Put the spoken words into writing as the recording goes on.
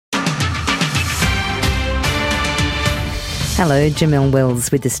Hello, Jamel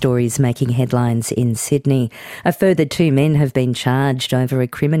Wells with the stories making headlines in Sydney. A further 2 men have been charged over a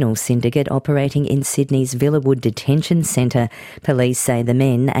criminal syndicate operating in Sydney's Villawood Detention Centre. Police say the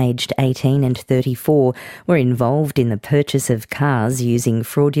men, aged 18 and 34, were involved in the purchase of cars using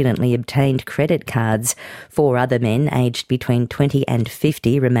fraudulently obtained credit cards. 4 other men, aged between 20 and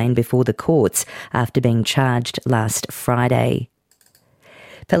 50, remain before the courts after being charged last Friday.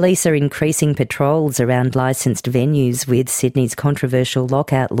 Police are increasing patrols around licensed venues with Sydney's controversial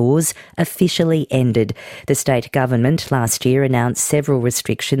lockout laws officially ended. The state government last year announced several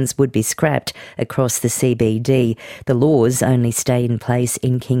restrictions would be scrapped across the CBD. The laws only stay in place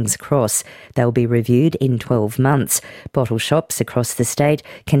in King's Cross. They'll be reviewed in 12 months. Bottle shops across the state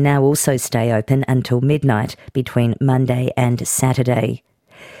can now also stay open until midnight between Monday and Saturday.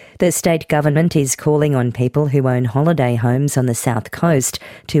 The state government is calling on people who own holiday homes on the south coast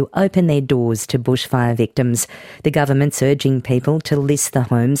to open their doors to bushfire victims. The government's urging people to list the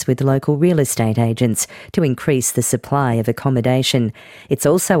homes with local real estate agents to increase the supply of accommodation. It's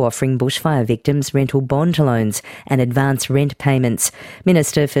also offering bushfire victims rental bond loans and advance rent payments.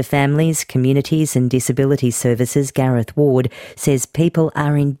 Minister for Families, Communities and Disability Services Gareth Ward says people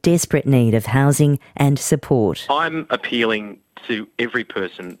are in desperate need of housing and support. I'm appealing to every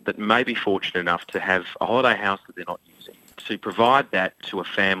person that may be fortunate enough to have a holiday house that they're not using, to provide that to a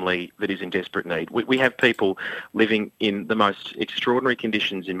family that is in desperate need. We have people living in the most extraordinary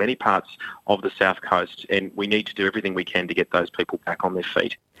conditions in many parts of the South Coast, and we need to do everything we can to get those people back on their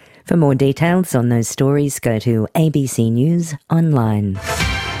feet. For more details on those stories, go to ABC News Online.